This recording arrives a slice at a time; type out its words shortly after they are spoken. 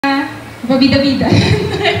Pabida-bida.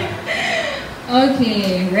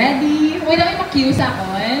 Okay, ready? Wait, na may ma-cue sa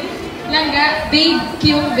akon. Langga, babe,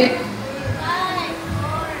 cue, babe.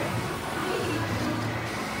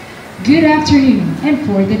 Good afternoon, and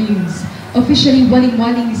for the news. Officially,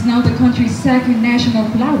 waling-waling is now the country's second national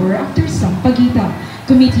flower after Sampaguita.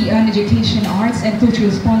 Committee on Education, Arts, and Culture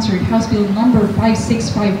sponsored House Bill number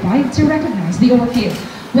 5655 to recognize the orchid.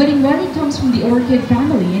 Waling-waling comes from the orchid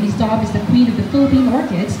family and is dubbed as the queen of the Philippine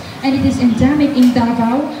orchids, and it is endemic in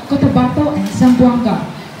Davao, Cotabato, and Zamboanga.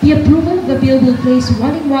 The approval of the bill will place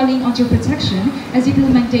waling-waling under protection as it will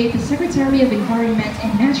mandate the Secretary of Environment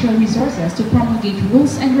and Natural Resources to promulgate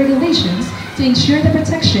rules and regulations to ensure the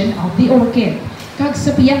protection of the orchid. Kag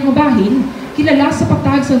sa piyak nga bahin, kilala sa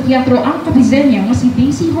patag sa teatro ang kabizenya nga si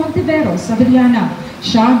Daisy Hontiveros sa Villana.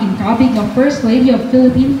 Siya ang ginkabig ng First Lady of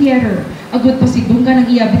Philippine Theater. Agud pa si Dunga ng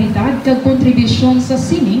iya abilidad kag kontribusyon sa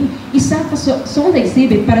sining, isa ka sole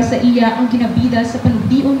exhibit para sa iya ang ginabida sa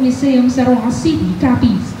Panugbiong Museum sa Rojas City,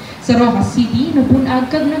 Capiz. Sa Rojas City, nabunag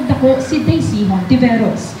kag nagdako si Daisy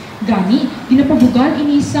Hontiveros. Gani, ginapabugal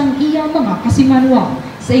ini sang iya mga kasimanwa.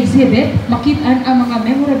 Sa exhibit, makitaan ang mga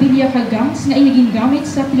memorabilia kag gangs nga inigingamit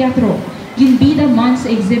sa teatro. Ginbida man sa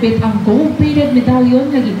exhibit ang gold-plated medallion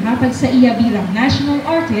na ginhatag sa iya bilang national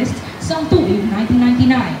artist sa tuig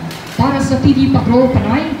 1999. Para sa TV Patrol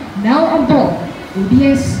Panay, Mel Ambol,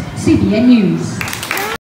 ABS-CBN News.